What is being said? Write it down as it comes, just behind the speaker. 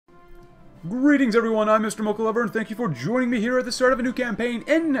Greetings everyone, I'm Mr. Mocha Lover, and thank you for joining me here at the start of a new campaign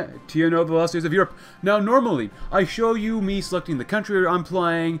in TNO, The Last Days of Europe. Now normally, I show you me selecting the country I'm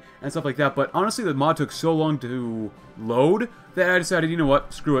playing and stuff like that, but honestly the mod took so long to load that I decided, you know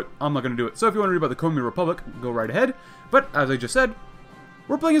what, screw it, I'm not going to do it. So if you want to read about the Komi Republic, go right ahead. But as I just said,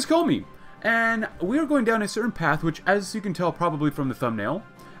 we're playing as Komi, and we are going down a certain path which, as you can tell probably from the thumbnail,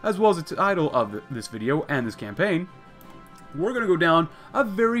 as well as the title of this video and this campaign, we're going to go down a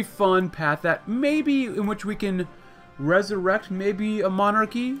very fun path that maybe in which we can resurrect maybe a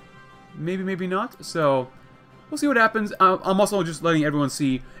monarchy, maybe not. So we'll see what happens. I'm also just letting everyone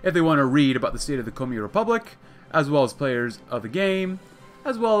see if they want to read about the state of the Komi Republic, as well as players of the game,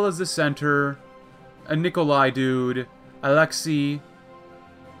 as well as the center, a Nikolai dude, Alexei,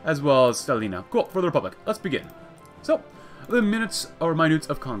 as well as Stalina. Cool, for the Republic. Let's begin. So, the minutes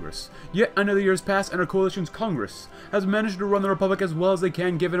of Congress. Yet another year has passed, and our coalition's Congress has managed to run the Republic as well as they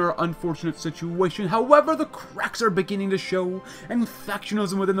can given our unfortunate situation. However, the cracks are beginning to show, and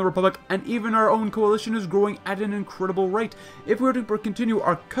factionalism within the Republic, and even our own coalition is growing at an incredible rate. If we are to continue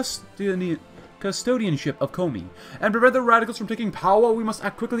our custodianship of Komi, and prevent the radicals from taking power, we must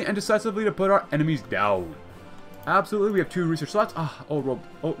act quickly and decisively to put our enemies down. Absolutely, we have 2 research slots.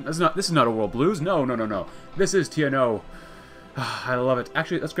 This is not a World Blues. No. This is TNO. I love it.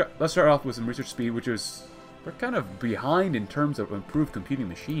 Actually, let's start off with some research speed, which is we're kind of behind in terms of improved computing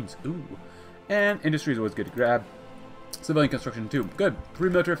machines. Ooh, and industry is always good to grab. Civilian construction too. Good.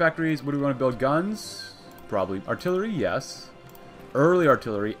 3 military factories. What do we want to build? Guns, probably. Artillery, yes. Early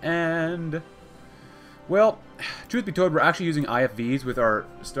artillery, and well, truth be told, we're actually using IFVs with our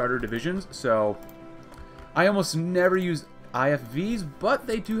starter divisions. So I almost never use IFVs, but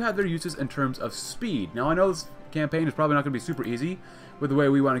they do have their uses in terms of speed. Now I know this campaign is probably not going to be super easy with the way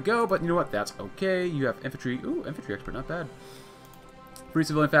we want to go, but you know what, that's okay. You have infantry. Ooh, infantry expert, not bad. Free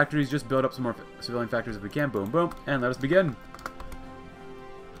civilian factories, just build up some more civilian factories if we can. Boom, boom, and let us begin.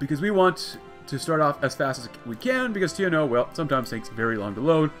 Because we want to start off as fast as we can, because TNO, well, sometimes takes very long to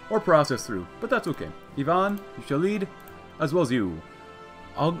load or process through, but that's okay. Ivan, you shall lead, as well as you.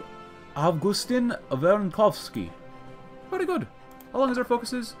 Augustin Vernkovsky. Pretty good. How long is our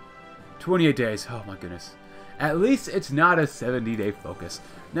focuses? 28 days. Oh my goodness. At least it's not a 70-day focus.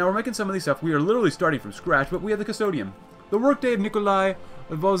 Now we're making some of these stuff. We are literally starting from scratch, but we have the custodian. The workday of Nikolai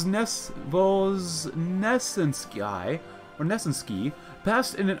Nesensky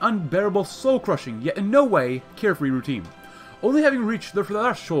passed in an unbearable, soul-crushing, yet in no way carefree routine. Only having reached the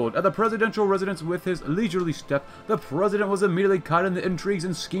threshold at the presidential residence with his leisurely step, the president was immediately caught in the intrigues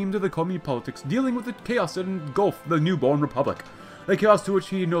and schemes of the Komi politics, dealing with the chaos that engulfed the newborn republic. A chaos to which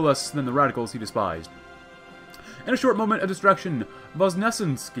he, no less than the radicals, he despised. In a short moment of distraction,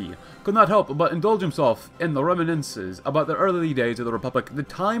 Voznesensky could not help but indulge himself in the reminiscences about the early days of the Republic, the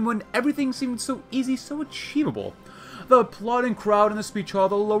time when everything seemed so easy, so achievable. The applauding crowd in the speech hall,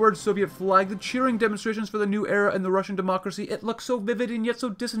 the lowered Soviet flag, the cheering demonstrations for the new era in the Russian democracy, it looked so vivid and yet so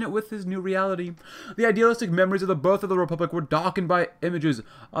dissonant with his new reality. The idealistic memories of the birth of the Republic were darkened by images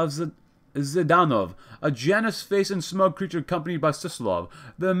of Zhdanov, a Janus face and smug creature accompanied by Sislov,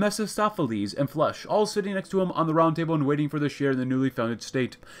 the Mephistopheles in flesh, all sitting next to him on the round table and waiting for their share in the newly founded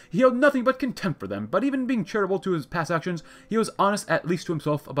state. He held nothing but contempt for them, but even being charitable to his past actions, he was honest at least to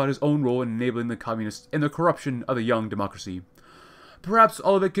himself about his own role in enabling the communists in the corruption of the young democracy. Perhaps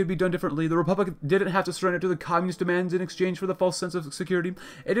all of it could be done differently. The Republic didn't have to surrender to the communist demands in exchange for the false sense of security.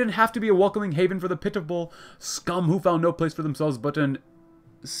 It didn't have to be a welcoming haven for the pitiable scum who found no place for themselves but an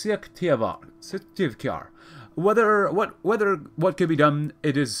Syktyvkar. Whether what could be done,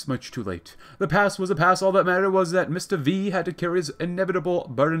 it is much too late. The past was the past. All that mattered was that Mr. V had to carry his inevitable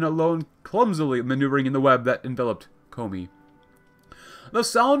burden alone, clumsily maneuvering in the web that enveloped Komi. The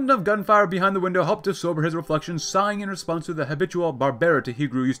sound of gunfire behind the window helped to sober his reflections, sighing in response to the habitual barbarity he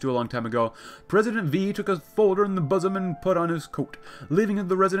grew used to a long time ago. President V took a folder in the bosom and put on his coat. Leaving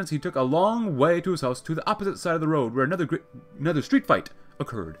the residence, he took a long way to his house, to the opposite side of the road, where another street fight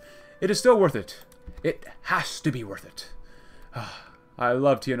occurred. It is still worth it. It has to be worth it. I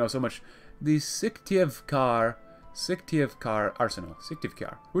love TNO so much. The Syktyvkar Arsenal.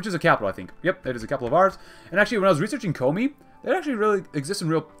 Syktyvkar. Which is a capital, I think. Yep, it is a capital of ours. And actually, when I was researching Komi, it actually really exists in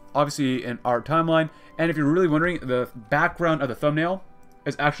real, obviously, in our timeline. And if you're really wondering, the background of the thumbnail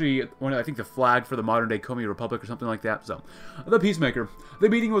is actually, I think, the flag for the modern-day Komi Republic or something like that. So, the Peacemaker. The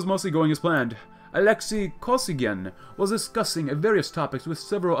meeting was mostly going as planned. Alexei Kosygin was discussing various topics with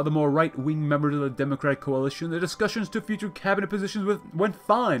several of the more right-wing members of the Democratic Coalition. The discussions to future cabinet positions went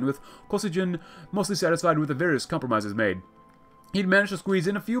fine, with Kosygin mostly satisfied with the various compromises made. He'd managed to squeeze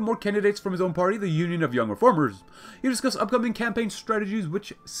in a few more candidates from his own party, the Union of Young Reformers. He discussed upcoming campaign strategies,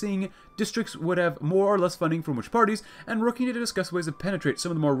 which seeing districts would have more or less funding from which parties, and working to discuss ways to penetrate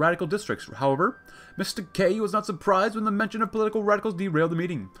some of the more radical districts. However, Mr. K was not surprised when the mention of political radicals derailed the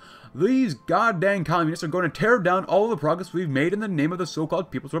meeting. These goddamn communists are going to tear down all the progress we've made in the name of the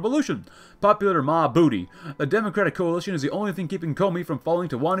so-called People's Revolution. Popular ma booty. The Democratic Coalition is the only thing keeping Komi from falling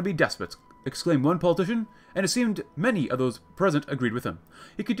to wannabe despots, exclaimed one politician, and it seemed many of those present agreed with him.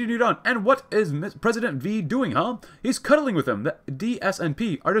 He continued on, and what is President V doing, huh? He's cuddling with them. The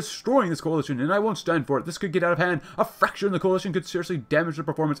DSNP are destroying this coalition, and I won't stand for it. This could get out of hand. A fracture in the coalition could seriously damage their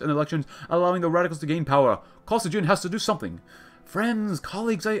performance in elections, allowing the radicals to gain power. Kosygin has to do something. Friends,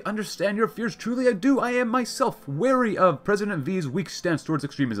 colleagues, I understand your fears. Truly I do. I am myself wary of President V's weak stance towards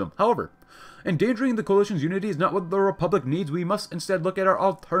extremism. However, endangering the coalition's unity is not what the Republic needs. We must instead look at our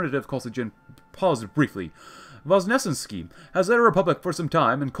alternative. Kosygin paused briefly. Voznesensky has led a republic for some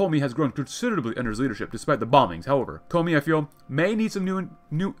time, and Komi has grown considerably under his leadership, despite the bombings. However, Komi, I feel, may need someone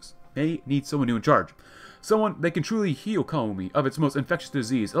new in charge. Someone that can truly heal Komi of its most infectious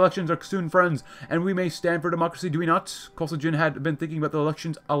disease. Elections are soon, friends, and we may stand for democracy, do we not? Kosygin had been thinking about the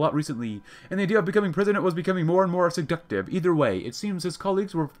elections a lot recently, and the idea of becoming president was becoming more and more seductive. Either way, it seems his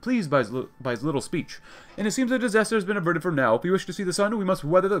colleagues were pleased by his little speech, and it seems the disaster has been averted for now. If we wish to see the sun, we must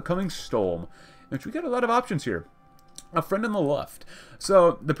weather the coming storm. Which we got a lot of options here. A friend on the left.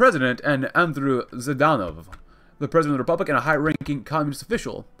 So, the president and Andrew Zhdanov, the president of the Republic and a high-ranking communist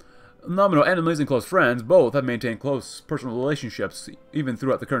official. Nominal enemies and close friends, both have maintained close personal relationships, even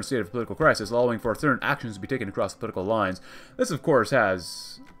throughout the current state of political crisis, allowing for certain actions to be taken across political lines. This, of course,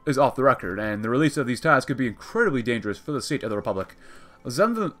 is off the record, and the release of these ties could be incredibly dangerous for the state of the Republic.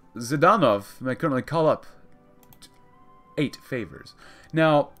 Zhdanov may currently call up 8 favors.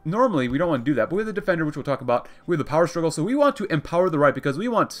 Now, normally, we don't want to do that, but we have the Defender, which we'll talk about. We have the Power Struggle, so we want to empower the right, because we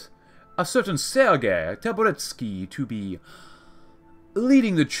want a certain Sergei Taboritsky to be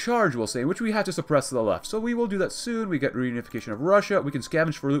leading the charge, we'll say, which we have to suppress to the left. So we will do that soon. We get reunification of Russia. We can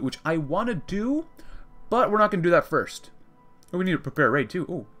scavenge for loot, which I want to do, but we're not going to do that first. We need to prepare a raid,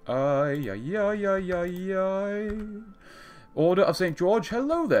 too. Order of St. George,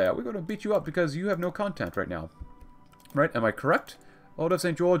 hello there. We're going to beat you up because you have no content right now. Right? Am I correct? Order of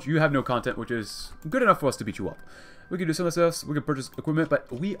St. George, you have no content, which is good enough for us to beat you up. We can do some of this, we can purchase equipment, but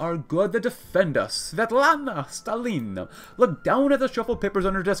we are good. The Defender, Svetlana Stalin, looked down at the shuffled papers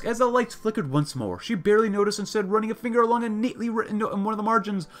on her desk as the lights flickered once more. She barely noticed, instead running a finger along a neatly written note in one of the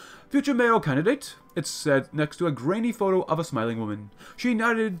margins. Future mayoral candidate, it said next to a grainy photo of a smiling woman. She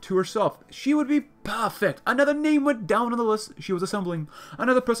nodded to herself. She would be perfect. Another name went down on the list she was assembling.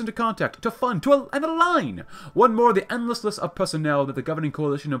 Another person to contact, to fund, and align. One more of the endless list of personnel that the governing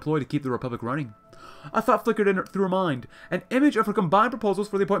coalition employed to keep the Republic running. A thought flickered through her mind. An image of her combined proposals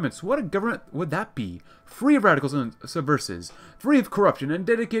for the appointments. What a government would that be? Free of radicals and subversives. Free of corruption and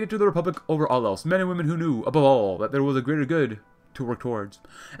dedicated to the Republic over all else. Men and women who knew, above all, that there was a greater good to work towards.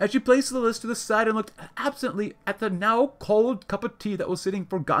 As she placed the list to the side and looked absently at the now cold cup of tea that was sitting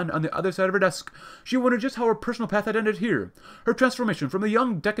forgotten on the other side of her desk, she wondered just how her personal path had ended here. Her transformation from the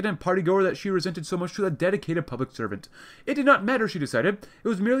young, decadent partygoer that she resented so much to the dedicated public servant. It did not matter, she decided. It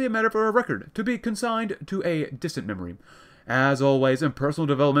was merely a matter for a record, to be consigned to a distant memory. As always, in personal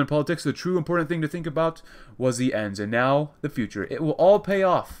development politics, the true important thing to think about was the ends, and now the future. It will all pay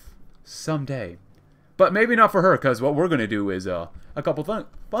off someday. But maybe not for her, because what we're going to do is a couple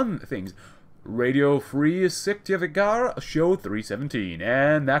fun things. Radio Free Siktivikar Show 317.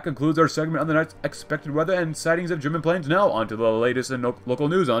 And that concludes our segment on the night's expected weather and sightings of German planes. Now, on to the latest in local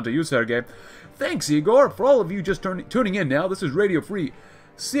news. On to you, Sergey. Thanks, Igor. For all of you just tuning in now, this is Radio Free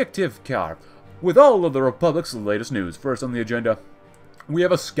Siktivikar with all of the Republic's latest news. First on the agenda, we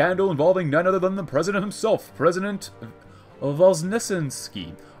have a scandal involving none other than the president himself. President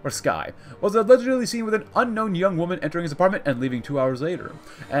Voznesensky, or Sky, was allegedly seen with an unknown young woman entering his apartment and leaving 2 hours later.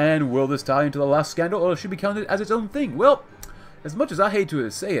 And will this tie into the last scandal, or should be counted as its own thing? Well, as much as I hate to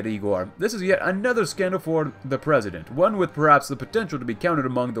say it, Igor, this is yet another scandal for the president, one with perhaps the potential to be counted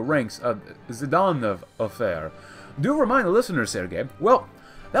among the ranks of Zhdanov affair. Do remind the listeners, Sergey, well,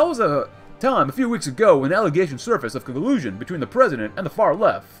 that was a time a few weeks ago when allegations surfaced of collusion between the president and the far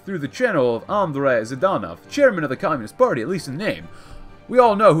left through the channel of Andrei Zhdanov, chairman of the Communist Party, at least in name. We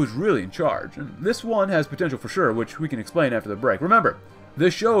all know who's really in charge, and this one has potential for sure, which we can explain after the break. Remember,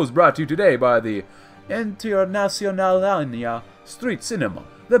 this show is brought to you today by the Internationalania Street Cinema,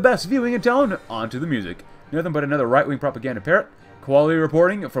 the best viewing in town. On to the music. Nothing but another right-wing propaganda parrot. Quality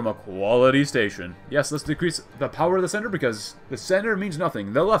reporting from a quality station. Yes, let's decrease the power of the center because the center means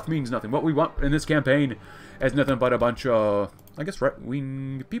nothing. The left means nothing. What we want in this campaign is nothing but a bunch of, I guess,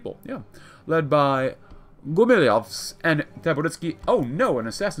 right-wing people. Yeah. Led by Gumilyovs and Taboritsky. Oh no, an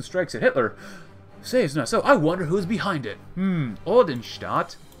assassin strikes at Hitler. Say it's not so. I wonder who's behind it.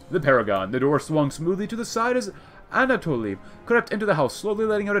 Oldenstadt. The Paragon. The door swung smoothly to the side as Anatoly crept into the house, slowly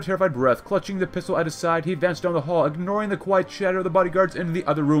letting out a terrified breath. Clutching the pistol at his side, he advanced down the hall, ignoring the quiet chatter of the bodyguards in the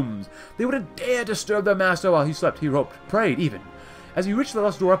other rooms. They wouldn't dare disturb their master while he slept, he hoped, prayed even. As he reached the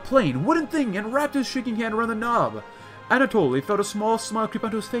last door, a plain, wooden thing and wrapped his shaking hand around the knob. Anatoly felt a small smile creep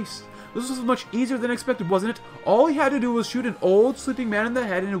onto his face. This was much easier than expected, wasn't it? All he had to do was shoot an old sleeping man in the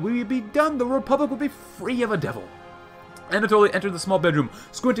head and we would be done. The Republic would be free of a devil. Anatoly entered the small bedroom,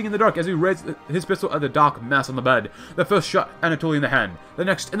 squinting in the dark as he raised his pistol at the dark mass on the bed. The first shot Anatoly in the hand, the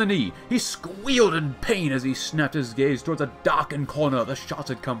next in the knee. He squealed in pain as he snapped his gaze towards a darkened corner the shots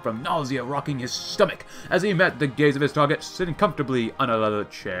had come from, nausea rocking his stomach as he met the gaze of his target, sitting comfortably on a leather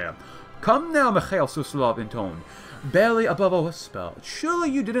chair. "Come now," Mikhail Suslov intoned, barely above a whisper. "Surely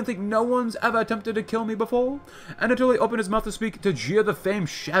you didn't think no one's ever attempted to kill me before?" Anatoly opened his mouth to speak, to jeer the famed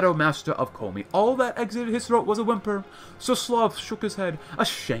Shadow Master of Komi. All that exited his throat was a whimper. Suslov shook his head. A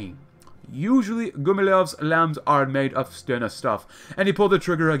shame. Usually, Gumilyov's lambs are made of sterner stuff, and he pulled the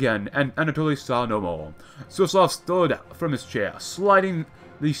trigger again, and Anatoly saw no more. Suslov stood from his chair, sliding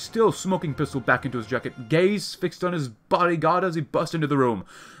the still smoking pistol back into his jacket, gaze fixed on his bodyguard as he burst into the room.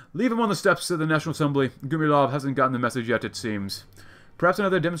 "Leave him on the steps of the National Assembly. Gumilov hasn't gotten the message yet, it seems. Perhaps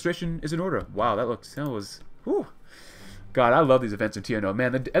another demonstration is in order." Wow, that was... Whew. God, I love these events in TNO.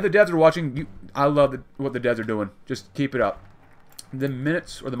 Man, the devs are watching. I love what the devs are doing. Just keep it up. The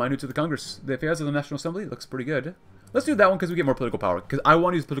minutes, or the minutes of the Congress, the affairs of the National Assembly, looks pretty good. Let's do that one because we get more political power. Because I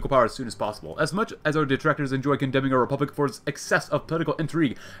want to use political power as soon as possible. As much as our detractors enjoy condemning our republic for its excess of political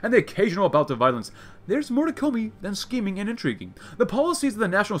intrigue and the occasional bout of violence, there's more to Komi than scheming and intriguing. The policies of the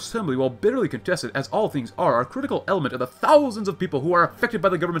National Assembly, while bitterly contested, as all things are a critical element of the thousands of people who are affected by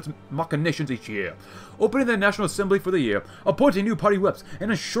the government's machinations each year. Opening the National Assembly for the year, appointing new party whips, and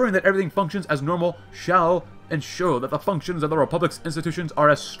ensuring that everything functions as normal shall ensure that the functions of the Republic's institutions are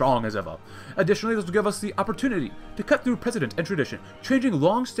as strong as ever. Additionally, this will give us the opportunity to cut through precedent and tradition, changing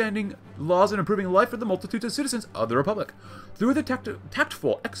long-standing laws and improving life for the multitudes of citizens of the Republic. Through the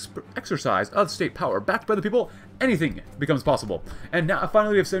tactful exercise of state power, backed by the people, anything becomes possible. And now,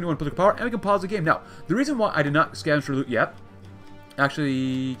 finally, we have 71 political power, and we can pause the game. Now, the reason why I did not scavenge for loot yet,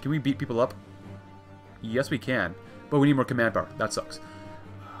 actually, can we beat people up? Yes, we can, but we need more command power. That sucks.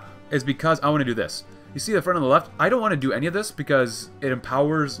 Is because I want to do this. You see the front on the left? I don't want to do any of this because it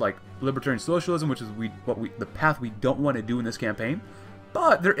empowers like libertarian socialism, which is the path we don't want to do in this campaign.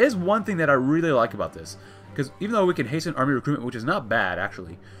 But there is one thing that I really like about this, because even though we can hasten army recruitment, which is not bad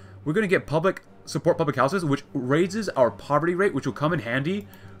actually, we're going to get public houses, which raises our poverty rate, which will come in handy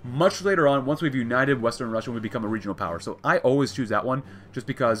much later on once we've united Western Russia and we become a regional power. So I always choose that one just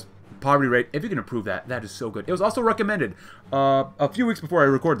because poverty rate, if you can improve that, that is so good. It was also recommended a few weeks before I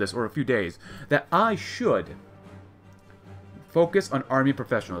record this, or a few days, that I should focus on army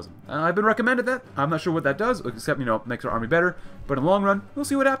professionalism. I've been recommended that. I'm not sure what that does, except, you know, makes our army better. But in the long run, we'll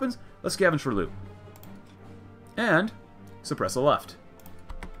see what happens. Let's scavenge for loot. And suppress the left.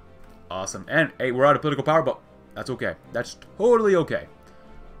 Awesome. And, hey, we're out of political power, but that's okay. That's totally okay.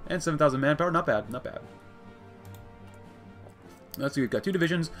 And 7,000 manpower, not bad, not bad. Let's see, we've got 2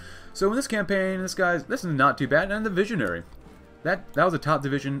 divisions. So in this campaign, this is not too bad. And the Visionary. That was a top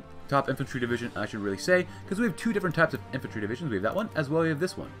infantry division, I should really say, because we have 2 different types of infantry divisions. We have that one, as well as we have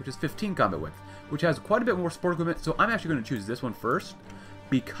this one, which is 15 combat width, which has quite a bit more support equipment. So I'm actually going to choose this one first,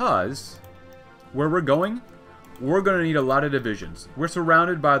 because where we're going to need a lot of divisions. We're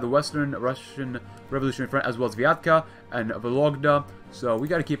surrounded by the Western Russian Revolutionary Front, as well as Vyatka and Vologda, so we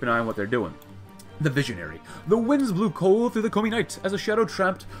got to keep an eye on what they're doing. The Visionary. The winds blew cold through the Komi night as a shadow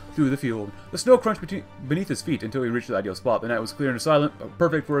tramped through the field. The snow crunched beneath his feet until he reached the ideal spot. The night was clear and silent,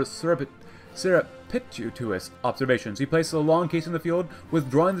 perfect for a surreptitious observations. He placed a long case in the field,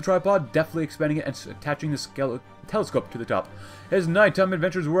 withdrawing the tripod, deftly expanding it, and attaching the telescope to the top. His nighttime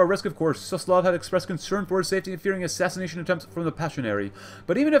adventures were a risk, of course. Suslov had expressed concern for his safety and fearing assassination attempts from the Passionary.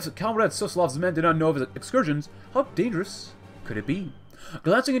 But even if Comrade Suslov's men did not know of his excursions, how dangerous could it be?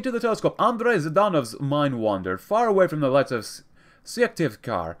 Glancing into the telescope, Andrei Zhdanov's mind wandered, far away from the lights of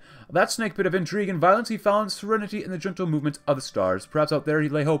Syktyvkar. That snake pit of intrigue and violence, he found serenity in the gentle movement of the stars. Perhaps out there he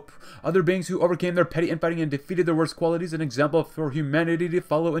lay hope. Other beings who overcame their petty infighting and defeated their worst qualities, an example for humanity to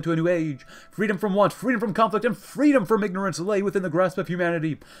follow into a new age. Freedom from want, freedom from conflict, and freedom from ignorance lay within the grasp of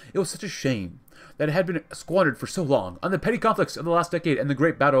humanity. It was such a shame that had been squandered for so long on the petty conflicts of the last decade and the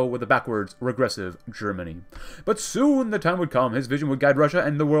great battle with the backwards, regressive Germany. But soon the time would come, his vision would guide Russia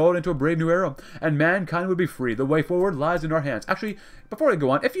and the world into a brave new era, and mankind would be free. The way forward lies in our hands. Actually, before I go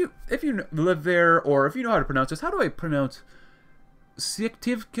on, if you live there, or if you know how to pronounce this, how do I pronounce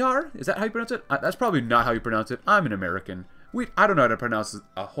Syktyvkar? Is that how you pronounce it? That's probably not how you pronounce it. I'm an American. I don't know how to pronounce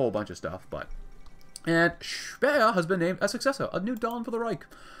a whole bunch of stuff, but... And Speer has been named a successor, a new dawn for the Reich.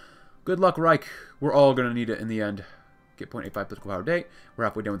 Good luck, Reich. We're all going to need it in the end. Get 0.85 political power a day. We're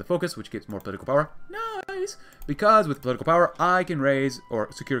halfway done with the focus, which gets more political power. Nice! Because with political power, I can raise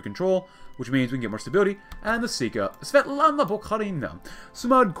or secure control, which means we can get more stability. And the Sika, Svetlana Bukharina,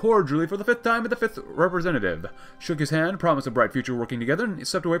 smiled cordially for the 5th time at the 5th representative. Shook his hand, promised a bright future working together, and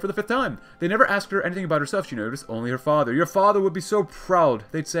stepped away for the 5th time. They never asked her anything about herself, she noticed, only her father. Your father would be so proud,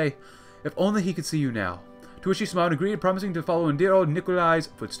 they'd say. If only he could see you now. To which she smiled and agreed, promising to follow in dear old Nikolai's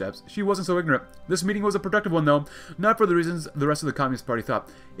footsteps. She wasn't so ignorant. This meeting was a productive one, though. Not for the reasons the rest of the Communist Party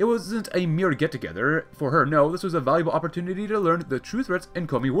thought. It wasn't a mere get-together for her, no. This was a valuable opportunity to learn the true threats in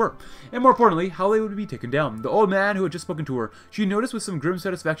Komi were. And more importantly, how they would be taken down. The old man who had just spoken to her, she noticed with some grim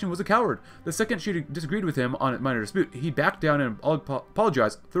satisfaction, was a coward. The second she disagreed with him on a minor dispute, he backed down and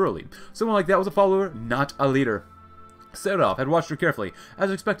apologized thoroughly. Someone like that was a follower, not a leader. Tsarevich had watched her carefully,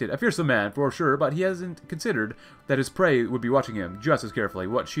 as expected, a fearsome man, for sure, but he hasn't considered that his prey would be watching him just as carefully.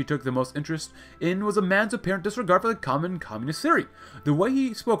 What she took the most interest in was a man's apparent disregard for the common communist theory. The way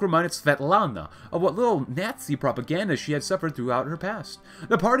he spoke reminded Svetlana of what little Nazi propaganda she had suffered throughout her past.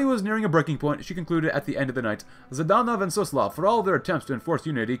 The party was nearing a breaking point, she concluded at the end of the night. Zhdanov and Soslov, for all their attempts to enforce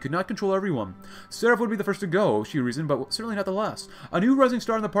unity, could not control everyone. Tsarevich would be the first to go, she reasoned, but certainly not the last. A new rising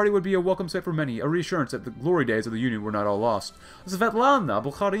star in the party would be a welcome sight for many, a reassurance that the glory days of the Union were not all lost. Svetlana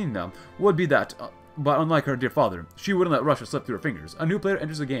Bukharina would be that, but unlike her dear father, she wouldn't let Russia slip through her fingers. A new player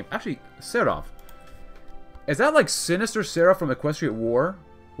enters the game. Actually, Tsarevich. Is that like Sinister Sarah from Equestrian War?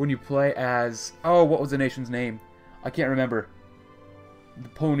 When you play as... Oh, what was the nation's name? I can't remember. The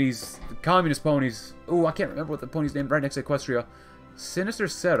ponies. The communist ponies. Oh, I can't remember what the pony's name right next to Equestria. Sinister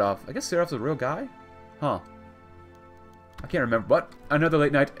Tsarevich. I guess Tsarevich's a real guy? Huh. I can't remember, but another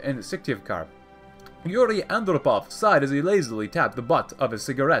late night in Syktyvkar. Yuri Andropov sighed as he lazily tapped the butt of his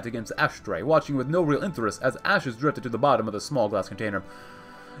cigarette against the ashtray, watching with no real interest as ashes drifted to the bottom of the small glass container.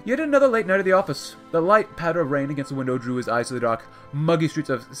 Yet another late night at the office. The light patter of rain against the window drew his eyes to the dark, muggy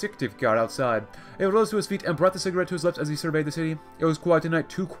streets of Syktyvkar outside. He rose to his feet and brought the cigarette to his lips as he surveyed the city. It was quiet tonight,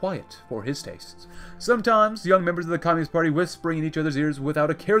 too quiet for his tastes. Sometimes, young members of the Communist Party, whispering in each other's ears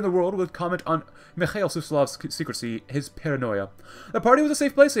without a care in the world, would comment on Mikhail Suslov's secrecy, his paranoia. The party was a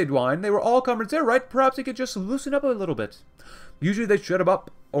safe place, they'd whine. They were all comrades there, right? Perhaps he could just loosen up a little bit. Usually they'd shut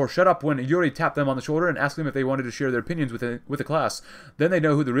up when Yuri tapped them on the shoulder and asked them if they wanted to share their opinions with the class. Then they'd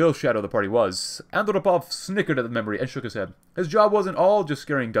know who the real shadow of the party was. Andropov snickered at the memory and shook his head. His job wasn't all just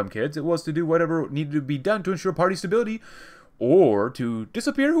scaring dumb kids. It was to do whatever needed to be done to ensure party stability, or to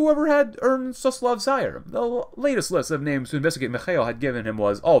disappear whoever had earned Soslav's ire. The latest list of names to investigate Mikhail had given him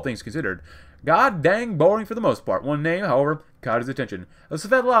was, all things considered, god dang boring for the most part. One name, however, caught his attention.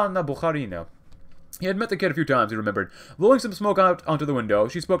 Svetlana Bukharina. He had met the kid a few times, he remembered. Blowing some smoke out onto the window,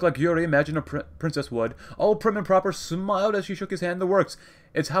 she spoke like Yuri imagined a princess would. All prim and proper, smiled as she shook his hand in the works.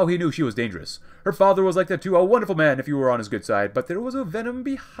 It's how he knew she was dangerous. Her father was like that too, a wonderful man if you were on his good side, but there was a venom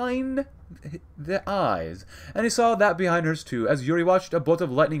behind the eyes. And he saw that behind hers too, as Yuri watched a bolt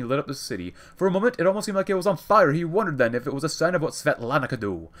of lightning lit up the city. For a moment, it almost seemed like it was on fire. He wondered then if it was a sign of what Svetlana could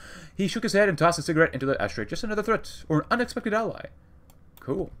do. He shook his head and tossed a cigarette into the ashtray. Just another threat, or an unexpected ally.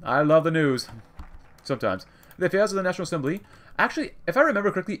 Cool. I love the news. Sometimes. The affairs of the National Assembly. Actually, if I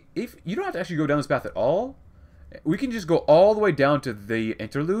remember correctly, if you don't have to actually go down this path at all. We can just go all the way down to the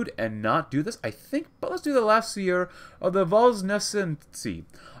interlude and not do this, I think. But let's do the last year of the Volnesensky.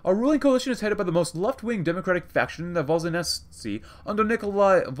 A ruling coalition is headed by the most left-wing democratic faction, the Volnesensky, under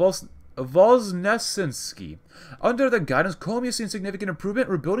Nikolai Volnesensky. Under the guidance, Komi has seen significant improvement,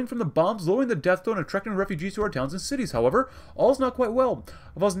 rebuilding from the bombs, lowering the death toll, and attracting refugees to our towns and cities. However, all's not quite well.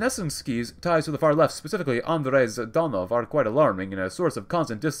 Volnesensky's ties to the far left, specifically Andrei Zhdanov, are quite alarming and a source of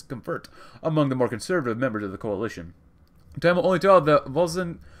constant discomfort among the more conservative members of the coalition. Time will only tell if the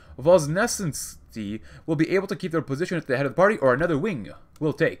Volnesensky will be able to keep their position at the head of the party, or another wing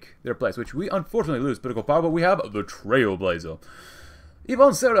will take their place, which we unfortunately lose political power, but we have the Trailblazer.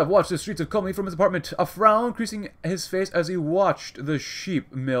 Ivan Tsarevich watched the streets of Komi from his apartment, a frown creasing his face as he watched the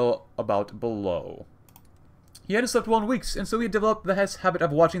sheep mill about below. He hadn't slept well in weeks, and so he had developed the habit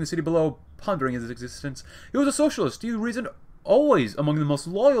of watching the city below, pondering his existence. He was a socialist. He reasoned always among the most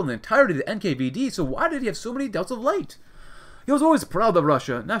loyal in the entirety of the NKVD, so why did he have so many doubts of late? He was always proud of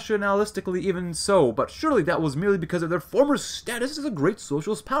Russia, nationalistically even so, but surely that was merely because of their former status as a great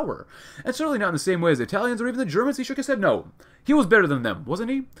socialist power. And certainly not in the same way as the Italians or even the Germans. He shook his head no. He was better than them,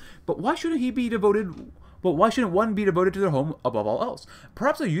 wasn't he? But why shouldn't one be devoted to their home above all else?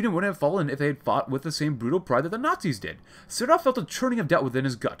 Perhaps the Union wouldn't have fallen if they had fought with the same brutal pride that the Nazis did. Tsarevich felt a churning of doubt within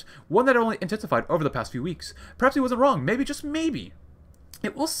his gut, one that had only intensified over the past few weeks. Perhaps he wasn't wrong, maybe, just maybe.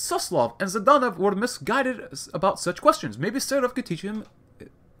 It was Suslov and Zhdanov were misguided about such questions. Maybe Tsarevich could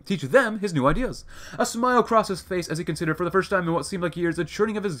teach them his new ideas. A smile crossed his face as he considered for the first time in what seemed like years the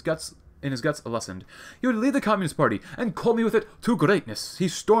churning of his guts lessened. He would lead the Communist Party and call me with it to greatness. He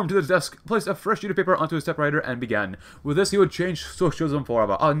stormed to the desk, placed a fresh sheet of paper onto his typewriter, and began. With this, he would change socialism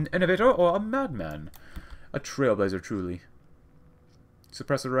forever. An innovator or a madman? A trailblazer, truly.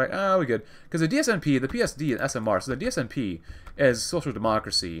 Suppress the right. Ah, we good. Because the DSNP, the PSD, and SMR. So the DSNP is social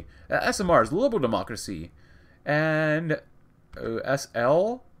democracy. SMR is liberal democracy. And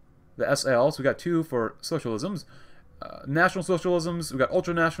SL, the SL, so we got two for socialisms. National socialisms, we got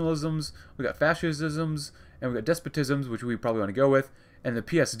ultranationalisms, we got fascisms, and we got despotisms, which we probably want to go with. And the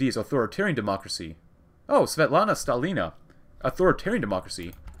PSD is authoritarian democracy. Oh, Svetlana Stalina. Authoritarian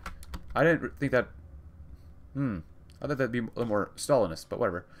democracy. I didn't think that... I thought that'd be a little more Stalinist, but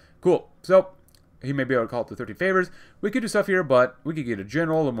whatever. Cool. So, he may be able to call up the 13 favors. We could do stuff here, but we could get a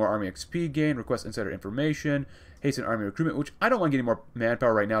general, a little more army XP gain, request insider information, hasten army recruitment, which I don't want getting more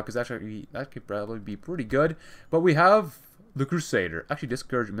manpower right now, because actually that could probably be pretty good. But we have the Crusader. Actually,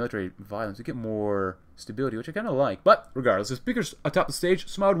 discourage military violence. We get more stability, which I kind of like. But regardless, the speakers atop the stage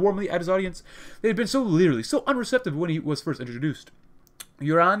smiled warmly at his audience. They had been so leery, so unreceptive when he was first introduced.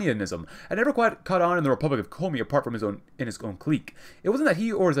 Uranianism had never quite caught on in the Republic of Komi apart from his own clique. It wasn't that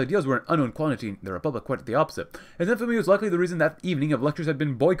he or his ideas were an unknown quantity in the Republic, quite the opposite. His infamy was likely the reason that evening of lectures had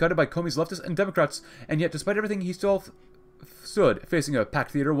been boycotted by Komi's leftists and Democrats, and yet despite everything he still stood facing a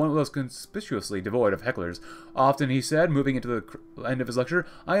packed theater, one that was conspicuously devoid of hecklers. Often he said, moving into the end of his lecture,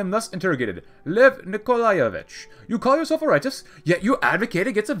 I am thus interrogated. Lev Nikolaevich, you call yourself a rightist, yet you advocate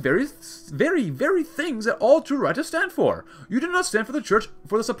against the very things that all true rightists stand for. You do not stand for the church,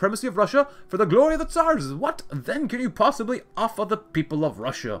 for the supremacy of Russia, for the glory of the Tsars. What then can you possibly offer the people of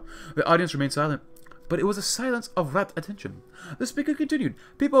Russia? The audience remained silent, but it was a silence of rapt attention. The speaker continued,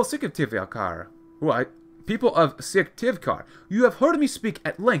 People of Syktyvkar. What? People of Syktyvkar, you have heard me speak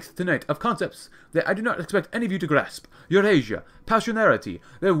at length tonight of concepts that I do not expect any of you to grasp. Eurasia, passionarity,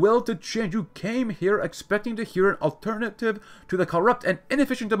 the will to change. You came here expecting to hear an alternative to the corrupt and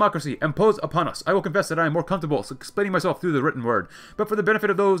inefficient democracy imposed upon us. I will confess that I am more comfortable explaining myself through the written word, but for the benefit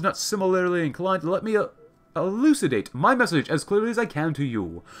of those not similarly inclined, let me elucidate my message as clearly as I can to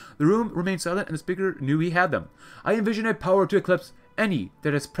you. The room remained silent, and the speaker knew he had them. I envision a power to eclipse any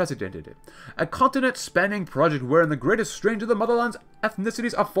that has precedented it. A continent-spanning project wherein the greatest strains of the motherland's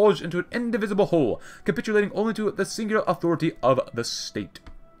ethnicities are forged into an indivisible whole, capitulating only to the singular authority of the state.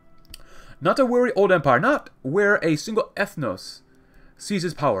 Not a weary old empire, not where a single ethnos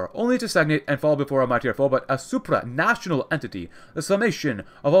seizes power, only to stagnate and fall before a mightier foe, but a supranational entity, the summation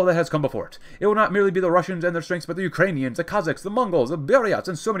of all that has come before it. It will not merely be the Russians and their strengths, but the Ukrainians, the Kazakhs, the Mongols, the Buryats,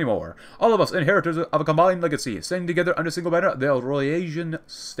 and so many more. All of us inheritors of a combined legacy, standing together under a single banner, the Eurasian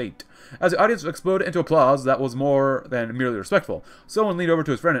state. As the audience exploded into applause that was more than merely respectful, someone leaned over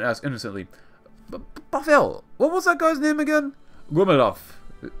to his friend and asked innocently, Pavel, what was that guy's name again? Gumilov.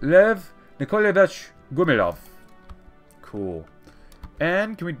 Lev Nikolaevich Gumilov. Cool.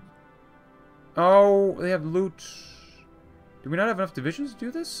 And can we... Oh, they have loot. Do we not have enough divisions to do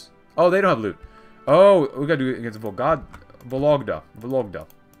this? Oh, they don't have loot. Oh, we gotta do it against Vologda.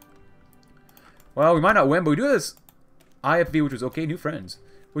 Well, we might not win, but we do this IFV, which was okay. New friends.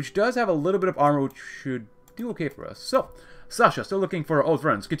 Which does have a little bit of armor, which should do okay for us. So, Sasha, still looking for her old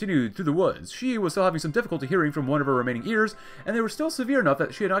friends, continued through the woods. She was still having some difficulty hearing from one of her remaining ears, and they were still severe enough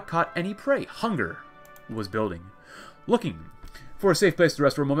that she had not caught any prey. Hunger was building. Looking for a safe place to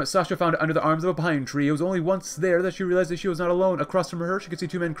rest for a moment, Sasha found it under the arms of a pine tree. It was only once there that she realized that she was not alone. Across from her, she could see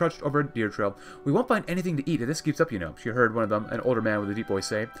two men crouched over a deer trail. We won't find anything to eat if this keeps up, you know, she heard one of them, an older man with a deep voice,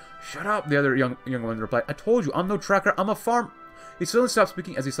 say. Shut up, the other young woman replied. I told you, I'm no tracker, I'm a farm... He suddenly stopped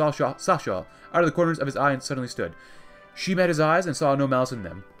speaking as he saw Sasha out of the corners of his eye and suddenly stood. She met his eyes and saw no malice in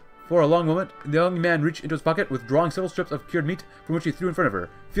them. For a long moment, the young man reached into his pocket, withdrawing several strips of cured meat from which he threw in front of her.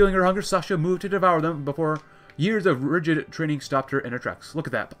 Feeling her hunger, Sasha moved to devour them before... Years of rigid training stopped her in her tracks. Look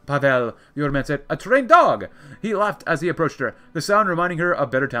at that, Pavel, the old man said. A trained dog! He laughed as he approached her, the sound reminding her of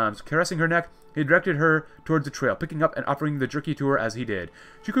better times. Caressing her neck, he directed her towards the trail, picking up and offering the jerky to her as he did.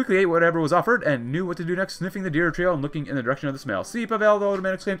 She quickly ate whatever was offered and knew what to do next, sniffing the deer trail and looking in the direction of the smell. See, Pavel, the old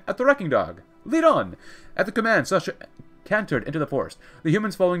man exclaimed, at the wrecking dog! Lead on! At the command, Sasha cantered into the forest, the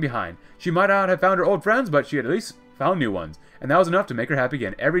humans following behind. She might not have found her old friends, but she had at least found new ones. And that was enough to make her happy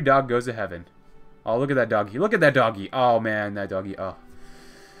again. Every dog goes to heaven. Oh, look at that doggy. Look at that doggy. Oh, man, that doggy. Oh.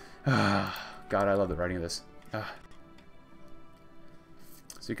 God, I love the writing of this.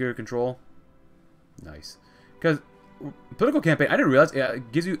 Secure control. Nice. Because political campaign, I didn't realize,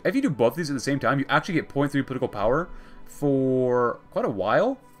 it gives you, if you do both of these at the same time, you actually get 0.3 political power for quite a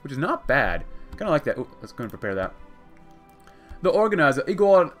while, which is not bad. Kind of like that. Ooh, let's go and prepare that. The organizer,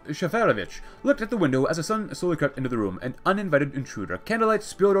 Igor Tsarevich, looked at the window as the sun slowly crept into the room, an uninvited intruder. Candlelight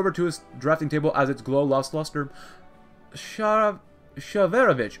spilled over to his drafting table as its glow lost luster. Tsarevich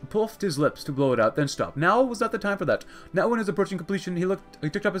puffed his lips to blow it out, then stopped. Now was not the time for that. Now when he was approaching completion, he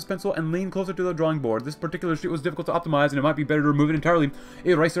took up his pencil and leaned closer to the drawing board. This particular street was difficult to optimize, and it might be better to remove it entirely. A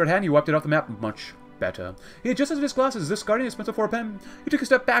eraser at hand, he wiped it off the map. Much better. He adjusted his glasses, discarding his pencil for a pen. He took a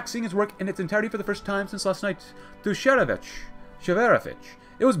step back, seeing his work in its entirety for the first time since last night. To Tsarevich.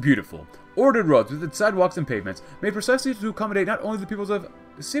 It was beautiful. Ordered roads with its sidewalks and pavements, made precisely to accommodate not only the peoples of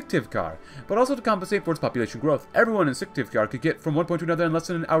Syktyvkar, but also to compensate for its population growth. Everyone in Syktyvkar could get from one point to another in less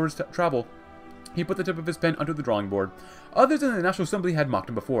than an hour's travel. He put the tip of his pen onto the drawing board. Others in the National Assembly had mocked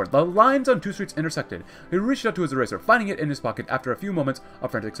him before. The lines on two streets intersected. He reached out to his eraser, finding it in his pocket after a few moments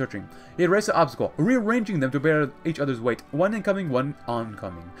of frantic searching. He erased the obstacle, rearranging them to bear each other's weight, one incoming, one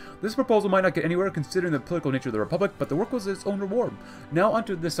oncoming. This proposal might not get anywhere considering the political nature of the Republic, but the work was its own reward. Now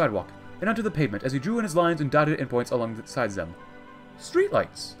onto the sidewalk, and onto the pavement, as he drew in his lines and dotted endpoints along the sides of them.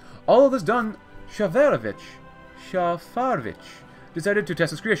 Streetlights. All of this done, Tsarevich decided to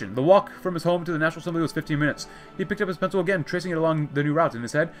test his creation. The walk from his home to the National Assembly was 15 minutes. He picked up his pencil again, tracing it along the new routes in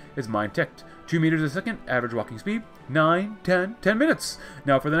his head. His mind ticked. 2 meters a second, average walking speed, 9, 10 minutes.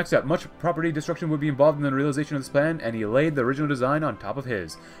 Now for the next step. Much property destruction would be involved in the realization of this plan, and he laid the original design on top of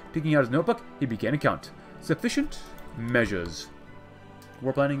his. Picking out his notebook, he began a count. Sufficient measures.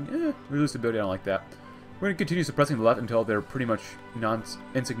 War planning, reducibility, I don't like that. We're going to continue suppressing the left until they're pretty much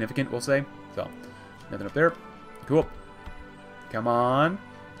insignificant, we'll say. So, nothing up there. Cool. Come on.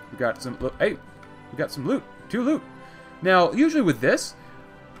 We got some loot. Hey, we got some loot. 2 loot. Now, usually with this,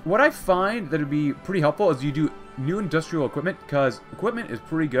 what I find that would be pretty helpful is you do new industrial equipment, because equipment is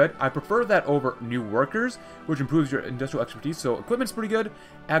pretty good. I prefer that over new workers, which improves your industrial expertise. So equipment's pretty good,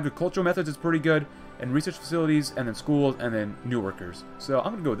 agricultural methods is pretty good, and research facilities, and then schools, and then new workers. So I'm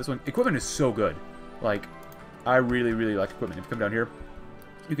going to go with this one. Equipment is so good. Like, I really, really like equipment. If you come down here,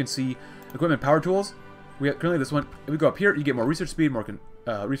 you can see equipment power tools. We have currently this one. If we go up here, you get more research speed, more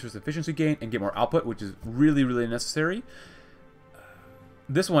resource efficiency gain, and get more output, which is really, really necessary.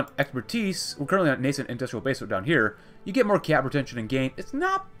 This one, expertise. We're currently on nascent industrial base, so down here, you get more cap retention and gain. It's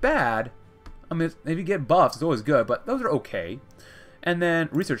not bad. I mean, if you get buffs, it's always good, but those are okay. And then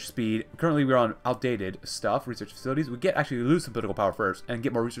research speed. Currently, we're on outdated stuff, research facilities. We actually lose some political power first and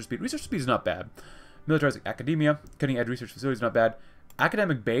get more research speed. Research speed is not bad. Militarized academia, cutting edge research facilities is not bad.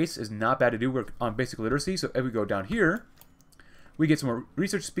 Academic base is not bad to do. We're on basic literacy, so if we go down here, we get some more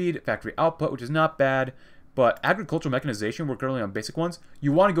research speed, factory output, which is not bad. But agricultural mechanization, we're currently on basic ones.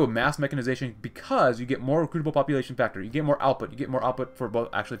 You want to go mass mechanization because you get more recruitable population factor. You get more output. You get more output for both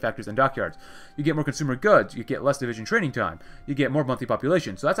actually factories and dockyards. You get more consumer goods. You get less division training time. You get more monthly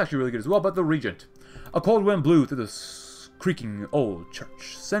population. So that's actually really good as well. But the regent. A cold wind blew through the creaking old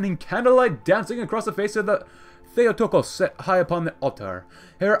church, sending candlelight dancing across the face of the Theotokos set high upon the altar.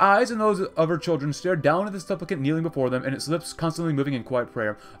 Her eyes and those of her children stared down at the supplicant kneeling before them, and its lips constantly moving in quiet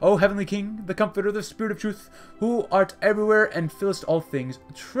prayer. O heavenly King, the Comforter, the Spirit of Truth, who art everywhere and fillest all things,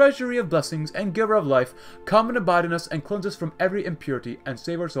 treasury of blessings and giver of life, come and abide in us and cleanse us from every impurity, and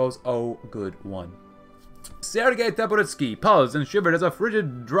save our souls, O good one. Sergei Taboritsky paused and shivered as a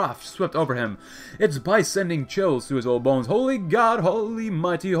frigid draught swept over him, its bice sending chills through his old bones. Holy God, holy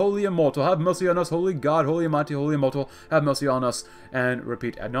mighty, holy immortal, have mercy on us. Holy God, holy mighty, holy immortal, have mercy on us. And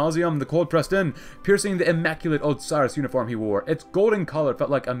repeat ad nauseum. The cold pressed in, piercing the immaculate old Cyrus uniform he wore. Its golden collar felt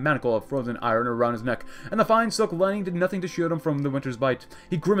like a manacle of frozen iron around his neck, and the fine silk lining did nothing to shield him from the winter's bite.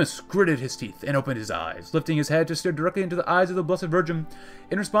 He grimaced, gritted his teeth, and opened his eyes, lifting his head to stare directly into the eyes of the Blessed Virgin.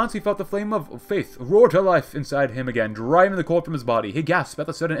 In response, he felt the flame of faith roar to life inside him again, driving the cold from his body. He gasped at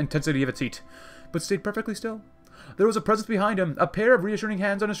the sudden intensity of its heat, but stayed perfectly still. There was a presence behind him, a pair of reassuring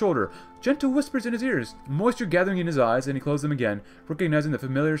hands on his shoulder, gentle whispers in his ears, moisture gathering in his eyes, and he closed them again, recognizing the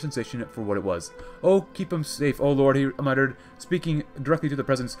familiar sensation for what it was. Oh, keep him safe, O Lord, he muttered, speaking directly to the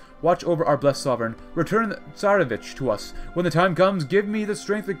presence. Watch over our blessed sovereign. Return Tsarevich to us. When the time comes, give me the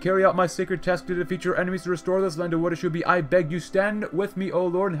strength to carry out my sacred task to defeat your enemies, to restore this land to what it should be. I beg you, stand with me, O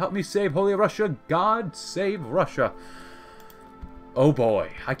Lord, and help me save Holy Russia. God save Russia. Oh boy,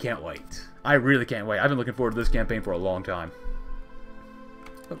 I can't wait. I really can't wait. I've been looking forward to this campaign for a long time.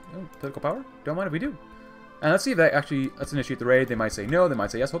 Oh, political power? Don't mind if we do. And let's see if they actually, let's initiate the raid. They might say no, they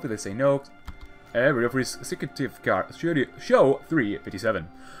might say yes. Hopefully they say no. Ready for consecutive car. Show 357.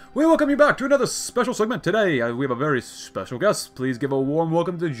 We welcome you back to another special segment today. We have a very special guest. Please give a warm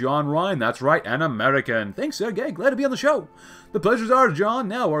welcome to John Ryan. That's right, an American. Thanks, Sergey. Glad to be on the show. The pleasure's ours, John.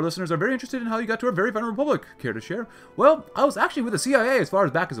 Now, our listeners are very interested in how you got to our very fine republic. Care to share? Well, I was actually with the CIA as far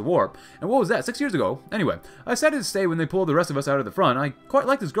as back as the war. And what was that, 6 years ago? Anyway, I decided to stay when they pulled the rest of us out of the front. I quite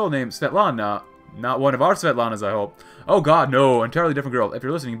like this girl named Svetlana. Not one of our Svetlanas, I hope. Oh god, no. Entirely different girl. If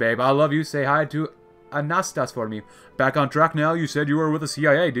you're listening, babe, I love you. Say hi to Anastas for me. Back on track now. You said you were with the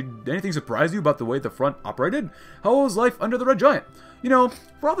CIA. Did anything surprise you about the way the front operated? How was life under the Red Giant? You know,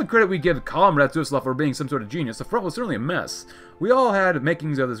 for all the credit we give Comrade Zuslav for being some sort of genius, the front was certainly a mess. We all had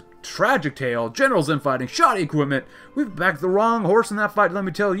makings of this tragic tale, generals infighting, shoddy equipment. We've backed the wrong horse in that fight, let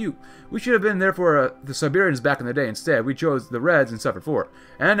me tell you. We should have been there for the Siberians back in the day. Instead, we chose the Reds and suffered for it.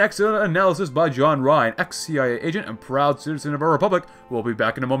 An excellent analysis by John Ryan, ex-CIA agent and proud citizen of our republic. We'll be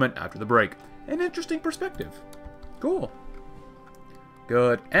back in a moment after the break. An interesting perspective. Cool.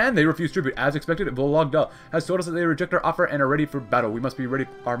 Good. And they refuse tribute. As expected, Vologda has told us that they reject our offer and are ready for battle. We must ready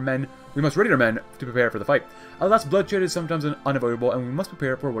our men to prepare for the fight. Alas, bloodshed is sometimes unavoidable, and we must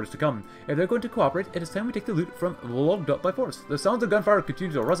prepare for what is to come. If they're going to cooperate, it is time we take the loot from Vologda by force. The sounds of gunfire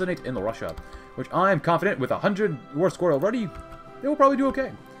continue to resonate in Russia, which I am confident with 100 war score already, they will probably do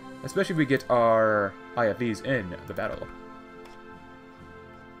okay. Especially if we get our IFVs in the battle.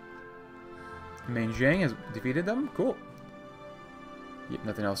 Main Zhang has defeated them. Cool. Yep,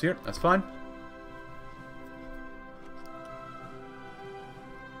 nothing else here. That's fine.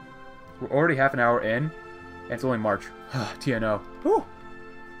 We're already half an hour in, and it's only March. TNO. Whew.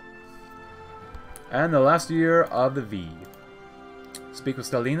 And the last year of the V. Speak with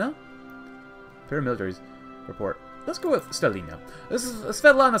Stalina? Paramilitaries report. Let's go with Stalina. This is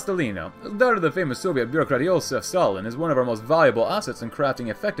Svetlana Stalina, daughter of the famous Soviet bureaucrat Joseph Stalin, is one of our most valuable assets in crafting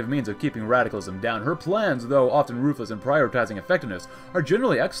effective means of keeping radicalism down. Her plans, though often ruthless in prioritizing effectiveness, are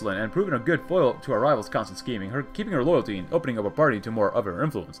generally excellent and proven a good foil to our rivals' constant scheming. Keeping her loyalty and opening up a party to more of her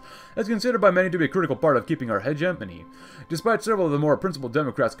influence is considered by many to be a critical part of keeping our hegemony. Despite several of the more principled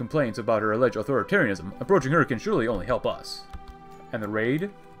Democrats' complaints about her alleged authoritarianism, approaching her can surely only help us. And the raid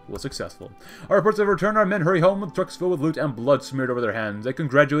was successful. Our reports have returned. Our men hurry home with trucks filled with loot and blood smeared over their hands. They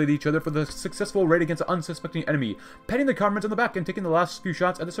congratulate each other for the successful raid against an unsuspecting enemy, patting the comrades on the back and taking the last few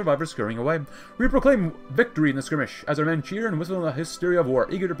shots at the survivors scurrying away. We proclaim victory in the skirmish as our men cheer and whistle in the hysteria of war,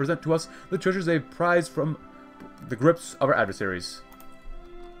 eager to present to us the treasures they've prized from the grips of our adversaries.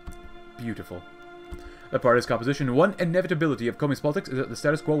 Beautiful. The party's composition. One inevitability of Komi's politics is that the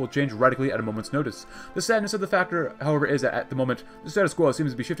status quo will change radically at a moment's notice. The sadness of the factor, however, is that at the moment, the status quo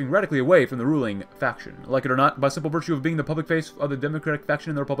seems to be shifting radically away from the ruling faction. Like it or not, by simple virtue of being the public face of the Democratic faction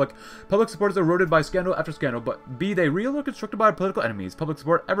in the Republic, public support is eroded by scandal after scandal, but be they real or constructed by political enemies, public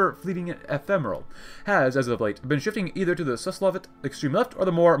support, ever fleeting and ephemeral, has, as of late, been shifting either to the Suslovit extreme left or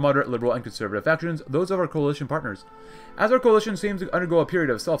the more moderate liberal and conservative factions, those of our coalition partners. As our coalition seems to undergo a period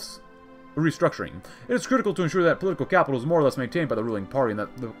of restructuring, it is critical to ensure that political capital is more or less maintained by the ruling party and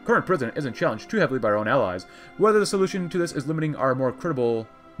that the current president isn't challenged too heavily by our own allies. Whether the solution to this is limiting our most credible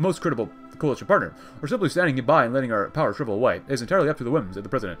coalition partner, or simply standing by and letting our power shrivel away, is entirely up to the whims of the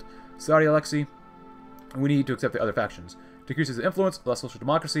president. Sorry, Alexei. We need to accept the other factions. Decreases the influence, less social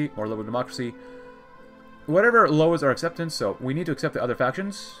democracy, more liberal democracy. Whatever lowers our acceptance, so we need to accept the other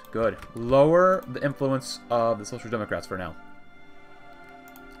factions. Good. Lower the influence of the Social Democrats for now.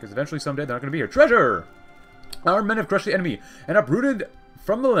 Because eventually someday they're not going to be here. Treasure! Our men have crushed the enemy and uprooted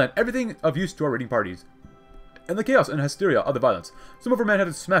from the land everything of use to our raiding parties. In the chaos and hysteria of the violence, some of our men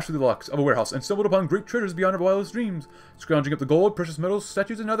had smashed through the locks of a warehouse and stumbled upon great treasures beyond our wildest dreams, scrounging up the gold, precious metals,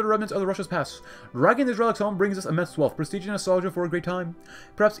 statues, and other remnants of the Russia's past. Dragging these relics home brings us immense wealth, prestige, and nostalgia for a great time.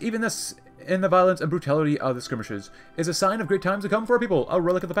 Perhaps even this, in the violence and brutality of the skirmishes, is a sign of great times to come for our people, a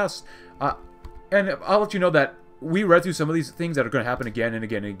relic of the past. And I'll let you know that we read through some of these things that are going to happen again and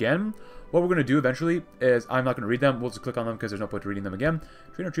again and again. What we're going to do eventually is, I'm not going to read them, we'll just click on them because there's no point to reading them again.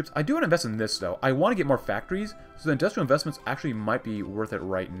 Train our troops. I do want to invest in this though. I want to get more factories, so the industrial investments actually might be worth it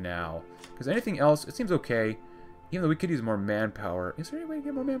right now. Because anything else, it seems okay, even though we could use more manpower. Is there any way to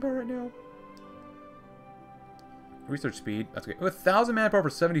get more manpower right now? Research speed, that's okay. 1,000 manpower for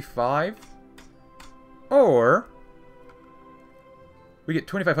 75. Or we get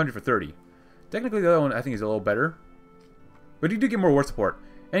 2,500 for 30. Technically, the other one I think is a little better, but he did get more war support,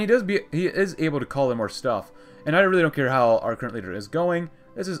 and he is able to call in more stuff. And I really don't care how our current leader is going.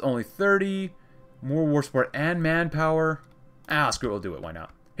 This is only 30 more war support and manpower. Ah, screw it, we'll do it. Why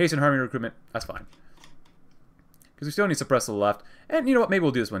not? Hasten harmony recruitment. That's fine. Because we still need to suppress the left. And you know what? Maybe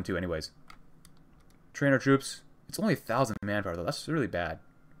we'll do this one too anyways. Train our troops. It's only 1,000 manpower though. That's really bad.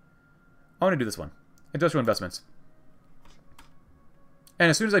 I want to do this one. Industrial investments. And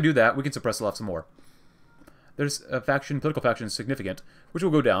as soon as I do that, we can suppress the left some more. There's a faction, political faction is significant, which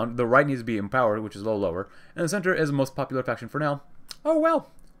will go down. The right needs to be empowered, which is a little lower. And the center is the most popular faction for now. Oh, well.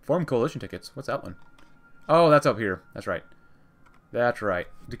 Form coalition tickets. What's that one? Oh, that's up here. That's right. That's right.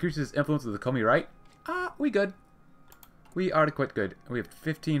 Decreases influence of the Komi right. Ah, we good. We are quite good. We have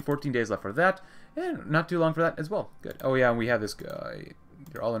 14 days left for that. And not too long for that as well. Good. Oh, yeah, and we have this guy.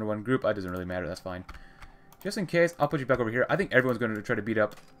 They're all under one group. It doesn't really matter. That's fine. Just in case, I'll put you back over here. I think everyone's going to try to beat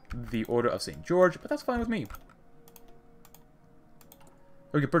up the Order of St. George, but that's fine with me.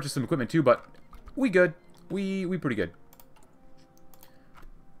 We can purchase some equipment too, but we good. We pretty good.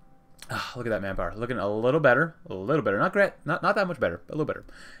 Ah, look at that manpower. Looking a little better. A little better. Not great. Not that much better. A little better.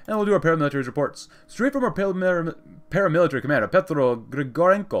 And we'll do our paramilitary reports. Straight from our paramilitary commander, Petro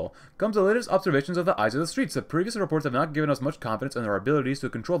Grigorenko, comes the latest observations of the eyes of the streets. The previous reports have not given us much confidence in our abilities to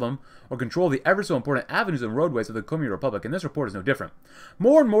control them, or control the ever so important avenues and roadways of the Komi Republic, and this report is no different.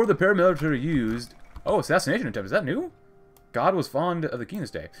 More and more the paramilitary used... Oh, assassination attempt. Is that new? God was fond of the king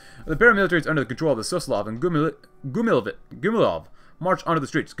this day. The paramilitary is under the control of the Suslov and Gumilov. March onto the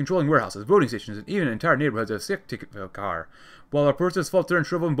streets, controlling warehouses, voting stations, and even entire neighborhoods of Syktyvkar, while our forces falter and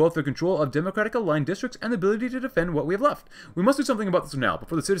shrivel in both the control of democratic-aligned districts and the ability to defend what we have left. We must do something about this now,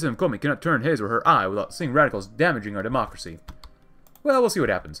 before the citizen of Komi cannot turn his or her eye without seeing radicals damaging our democracy. Well, we'll see what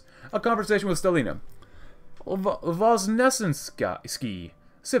happens. A conversation with Stalina. Voznesensky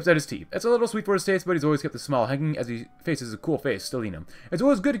sips at his tea. It's a little sweet for his taste, but he's always kept the smile hanging as he faces a cool face, Stalina. It's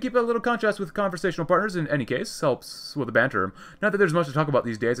always good to keep a little contrast with conversational partners in any case. Helps with the banter. Not that there's much to talk about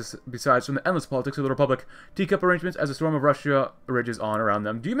these days, besides from the endless politics of the Republic. Teacup arrangements as the storm of Russia rages on around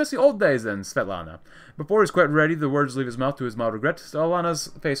them. Do you miss the old days then, Svetlana? Before he's quite ready, the words leave his mouth to his mild regret.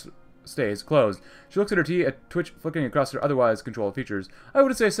 Stalina's face stays closed. She looks at her tea, a twitch flickering across her otherwise controlled features. I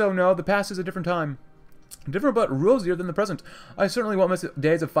wouldn't say so, no. The past is a different time. Different but rosier than the present. I certainly won't miss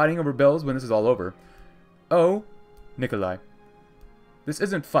days of fighting over bills when this is all over. Oh, Nikolai. This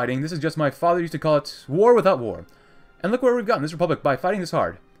isn't fighting, this is just my father used to call it war without war. And look where we've gotten this republic by fighting this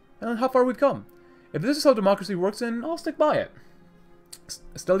hard. And how far we've come. If this is how democracy works, then I'll stick by it.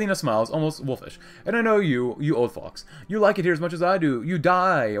 Stalina smiles, almost wolfish. And I know you old fox. You like it here as much as I do. You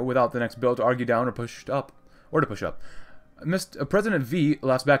die without the next bill to argue down or push up. Mr. President V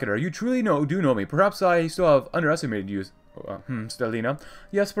laughs back at her. You truly do know me. Perhaps I still have underestimated you, Stalina.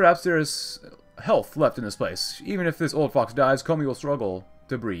 Yes, perhaps there is health left in this place. Even if this old fox dies, Komi will struggle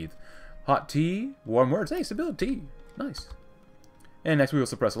to breathe. Hot tea, warm words. Hey, stability. Nice. And next we will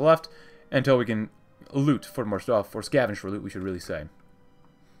suppress the left until we can loot for more stuff, or scavenge for loot, we should really say.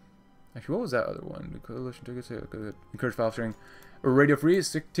 Actually, what was that other one? The coalition tickets, encourage file sharing. Radio Free,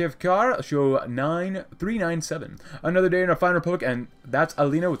 Syktyvkar, show 9397. Another day in our fine republic, and that's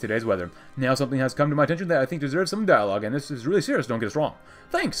Alina with today's weather. Now something has come to my attention that I think deserves some dialogue, and this is really serious, don't get us wrong.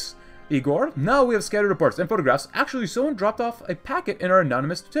 Thanks, Igor. Now we have scattered reports and photographs. Actually, someone dropped off a packet in our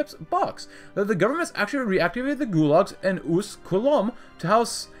anonymous tips box. The government's actually reactivated the gulags in Ust-Kolom to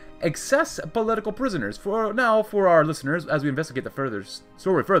house excess political prisoners. For now, for our listeners, as we investigate the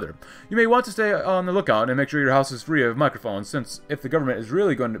story further, you may want to stay on the lookout and make sure your house is free of microphones, since if the government is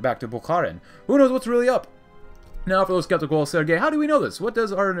really going back to Bukharin, who knows what's really up? Now, for those skeptical, Sergei, how do we know this? What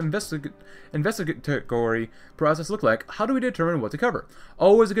does our investigatory process look like? How do we determine what to cover?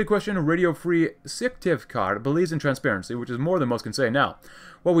 Always a good question. Radio Free Syktyvkar believes in transparency, which is more than most can say now.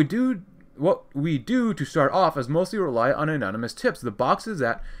 What we do to start off is mostly rely on anonymous tips. The box is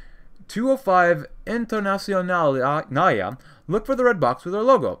at 205 Internationalia. Look for the red box with our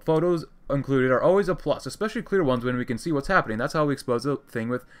logo. Photos included are always a plus, especially clear ones when we can see what's happening. That's how we exposed the thing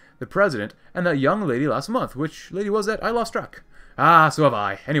with the president and that young lady last month. Which lady was that? I lost track. Ah, so have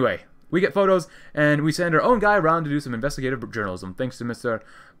I. Anyway, we get photos, and we send our own guy around to do some investigative journalism. Thanks to Mr.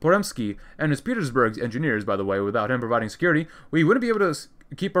 Poremsky and his Petersburg's engineers, by the way. Without him providing security, we wouldn't be able to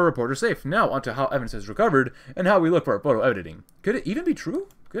keep our reporters safe. Now, onto how evidence is recovered and how we look for our photo editing. Could it even be true?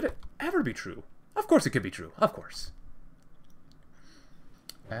 Could it ever be true? Of course it could be true. Of course.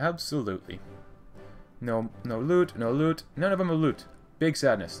 Absolutely. No loot, no loot. None of them will loot. Big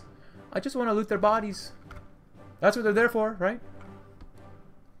sadness. I just want to loot their bodies. That's what they're there for, right?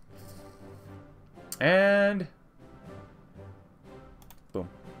 And boom.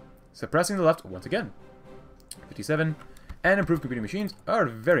 Suppressing the left once again. 57. And improved computing machines are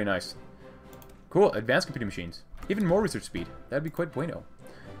very nice. Cool. Advanced computing machines. Even more research speed. That'd be quite bueno.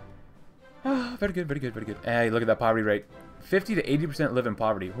 Ah, very good, very good, very good. Hey, look at that poverty rate. 50 to 80% live in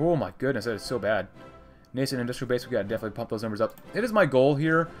poverty. Oh my goodness, that is so bad. Nascent industrial base, we gotta definitely pump those numbers up. It is my goal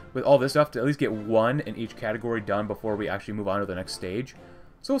here, with all this stuff, to at least get one in each category done before we actually move on to the next stage.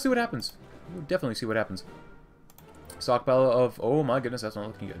 So we'll see what happens. We'll definitely see what happens. Stockpile of... Oh my goodness, that's not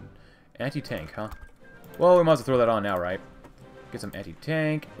looking good. Anti-tank, huh? Well, we might as well throw that on now, right? Get some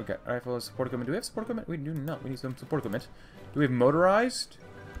anti-tank. We got rifles, support equipment. Do we have support equipment? We do not. We need some support equipment. Do we have motorized?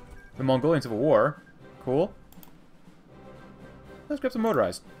 The Mongolian Civil War. Cool. Let's grab some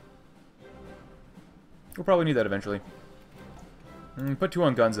motorized. We'll probably need that eventually. Put 2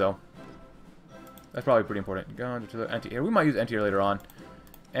 on guns, though. That's probably pretty important. Guns to the anti-air. We might use anti-air later on.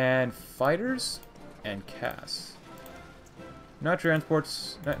 And fighters and CAS. Not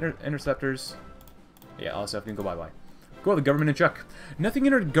transports, not interceptors. Yeah, all stuff can go bye-bye. Go the government in check. Nothing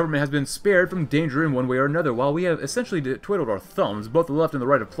in our government has been spared from danger in one way or another. While we have essentially twiddled our thumbs, both the left and the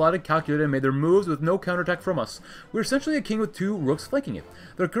right have plotted, calculated, and made their moves with no counterattack from us. We're essentially a king with 2 rooks flanking it.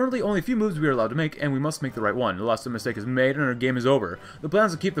 There are currently only a few moves we are allowed to make, and we must make the right one. The last mistake is made, and our game is over. The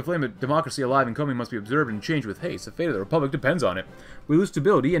plans to keep the flame of democracy alive in Komi must be observed and changed with haste. The fate of the Republic depends on it. We lose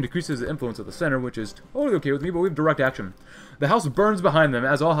stability and decreases the influence of the center, which is totally okay with me, but we have direct action. The house burns behind them,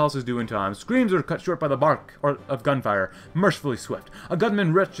 as all houses do in time. Screams are cut short by the bark of gunfire, mercifully swift. A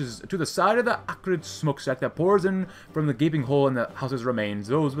gunman rushes to the side of the acrid smokestack that pours in from the gaping hole in the house's remains.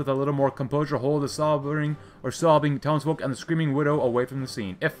 Those with a little more composure hold the sobbing townsfolk and the screaming widow away from the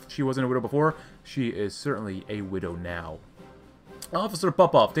scene. If she wasn't a widow before, she is certainly a widow now. Officer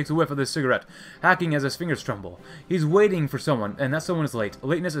Popov takes a whiff of this cigarette, hacking as his fingers tremble. He's waiting for someone, and that someone is late.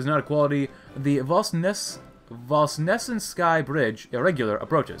 Lateness is not a quality. The Vosnesensky Bridge, irregular,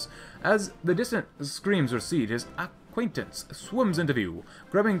 approaches. As the distant screams recede, his acquaintance swims into view,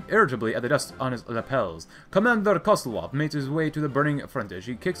 grabbing irritably at the dust on his lapels. Commander Koslov makes his way to the burning frontage.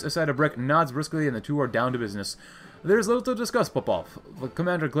 He kicks aside a brick, nods briskly, and the 2 are down to business. There is little to discuss, Popov. The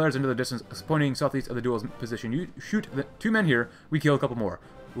commander glares into the distance, pointing southeast of the duel's position. You shoot the 2 men here, we kill a couple more.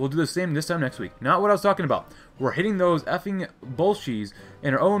 We'll do the same this time next week. Not what I was talking about. We're hitting those effing Bolsheviks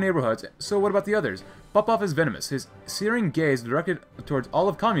in our own neighborhoods, so what about the others? Popov is venomous, his searing gaze directed towards all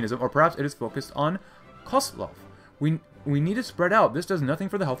of communism, or perhaps it is focused on Koslov. We need to spread out. This does nothing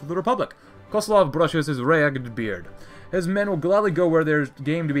for the health of the Republic. Koslov brushes his ragged beard. His men will gladly go where there's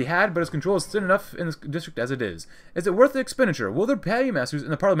game to be had, but his control is thin enough in this district as it is. Is it worth the expenditure? Will their petty masters in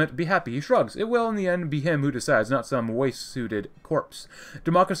the parliament be happy? He shrugs. It will in the end be him who decides, not some waist-suited corpse.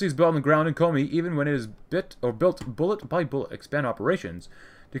 Democracy is built on the ground in Komi, even when it is built bullet by bullet. Expand operations.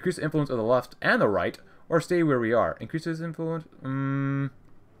 Decrease the influence of the left and the right, or stay where we are. Increases influence.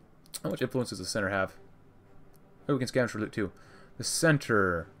 How much influence does the center have? Oh, we can scavenge for loot too. The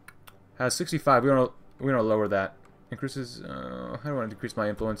center has 65. We want to lower that. Increases. I don't want to decrease my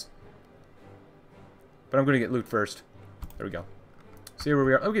influence, but I'm going to get loot first. There we go. See where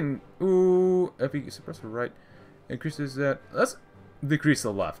we are. Okay. Ooh, FE suppressor right. Increases that. Let's decrease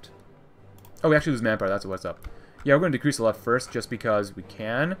the left. Oh, we actually lose manpower. That's what's up. Yeah, we're going to decrease the left first, just because we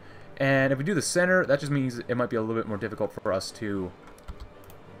can. And if we do the center, that just means it might be a little bit more difficult for us to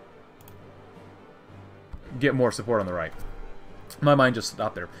get more support on the right. My mind just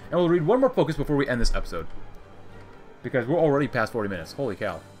stopped there. And we'll read one more focus before we end this episode, because we're already past 40 minutes. Holy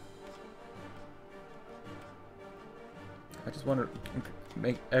cow. I just want to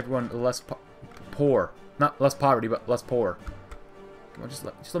make everyone less poor. Not less poverty, but less poor. Come on, just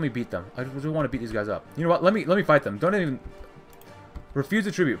let me beat them. I just want to beat these guys up. You know what? Let me fight them. Don't even... Refuse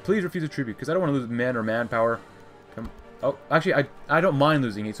a tribute. Please refuse a tribute, because I don't want to lose men or manpower. Oh, actually, I don't mind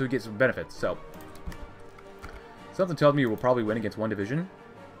losing it, so he gets some benefits, so... Something tells me we'll probably win against one division.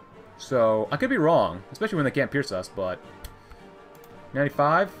 So, I could be wrong, especially when they can't pierce us, but...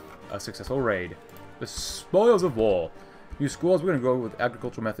 95, a successful raid. The spoils of war. New schools, we're going to go with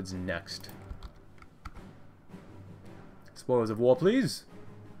agricultural methods next. Spoils of war, please.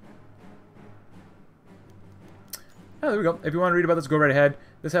 Oh, there we go. If you want to read about this, go right ahead.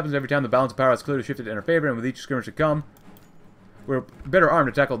 This happens every time the balance of power has clearly shifted in our favor, and with each skirmish to come, we're better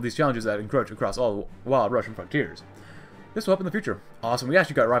armed to tackle these challenges that encroach across all wild Russian frontiers. This will help in the future. Awesome. We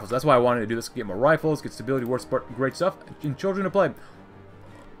actually got rifles. That's why I wanted to do this. Get more rifles, get stability, war support, great stuff, and children to play.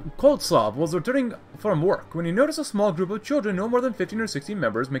 Koltsov was returning from work when he noticed a small group of children, no more than 15 or 16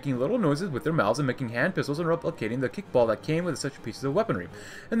 members, making little noises with their mouths and making hand pistols and replicating the kickball that came with such pieces of weaponry.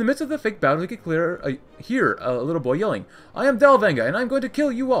 In the midst of the fake battle, he could hear a little boy yelling, "I am Delvenga, and I'm going to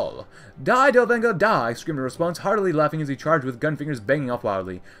kill you all!" "Die, Delvenga, die!" screamed in response, heartily laughing as he charged with gun fingers banging off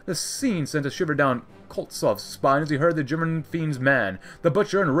wildly. The scene sent a shiver down Koltsov's spine as he heard the German fiend's man, the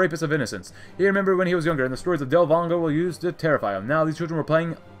butcher and rapist of innocence. He remembered when he was younger, and the stories of Delvenga were used to terrify him. Now these children were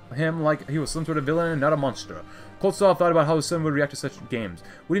playing him like he was some sort of villain and not a monster. Koltsov thought about how his son would react to such games.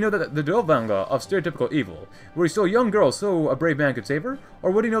 Would he know that the doppelganger of stereotypical evil? Would he still a young girl so a brave man could save her?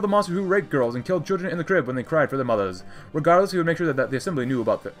 Or would he know the monster who raped girls and killed children in the crib when they cried for their mothers? Regardless, he would make sure that the Assembly knew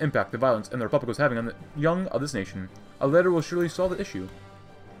about the impact the violence and the Republic was having on the young of this nation. A letter will surely solve the issue.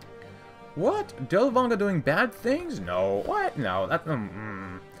 What? Doppelganger doing bad things? No. What? No. That.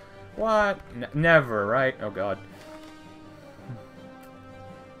 What? Never, right? Oh, God.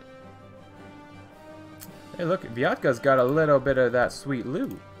 Hey, look, Vyatka's got a little bit of that sweet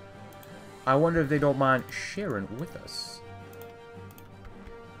loot. I wonder if they don't mind sharing with us.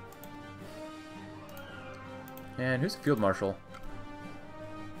 And who's the Field Marshal?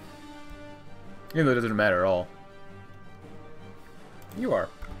 Even though it doesn't matter at all. You are.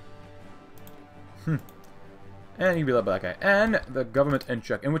 And you can be led by that guy. And the government in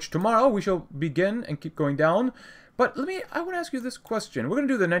check, in which tomorrow we shall begin and keep going down. But I want to ask you this question. We're going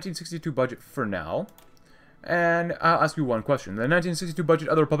to do the 1962 budget for now. And I'll ask you one question. The 1962 budget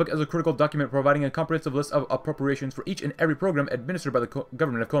of the Republic is a critical document providing a comprehensive list of appropriations for each and every program administered by the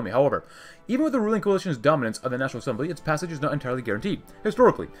government of Komi. However, even with the ruling coalition's dominance of the National Assembly, its passage is not entirely guaranteed.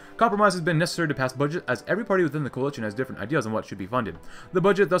 Historically, compromise has been necessary to pass budget, as every party within the coalition has different ideas on what should be funded. The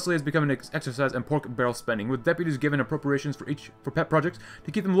budget thusly has become an exercise in pork barrel spending, with deputies given appropriations for pet projects to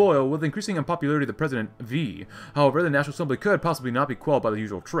keep them loyal, with increasing unpopularity of the President V. However, the National Assembly could possibly not be quelled by the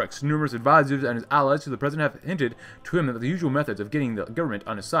usual tricks. Numerous advisors and his allies to the President have hinted to him that the usual methods of getting the government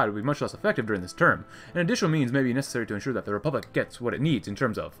on his side would be much less effective during this term. And additional means may be necessary to ensure that the Republic gets what it needs in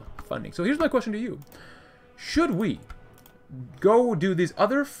terms of funding. So here's my question to you. Should we go do these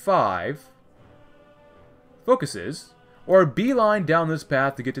other 5 focuses, or beeline down this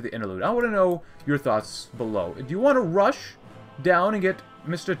path to get to the interlude? I want to know your thoughts below. Do you want to rush down and get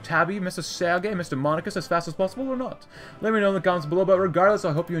Mr. Tabby, Mr. Sergey, Mr. Monicus as fast as possible or not? Let me know in the comments below, but regardless,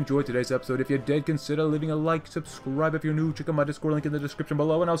 I hope you enjoyed today's episode. If you did, consider leaving a like, subscribe if you're new, check out my Discord link in the description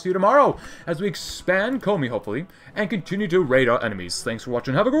below, and I'll see you tomorrow as we expand Komi, hopefully, and continue to raid our enemies. Thanks for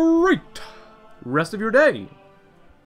watching. Have a great rest of your day.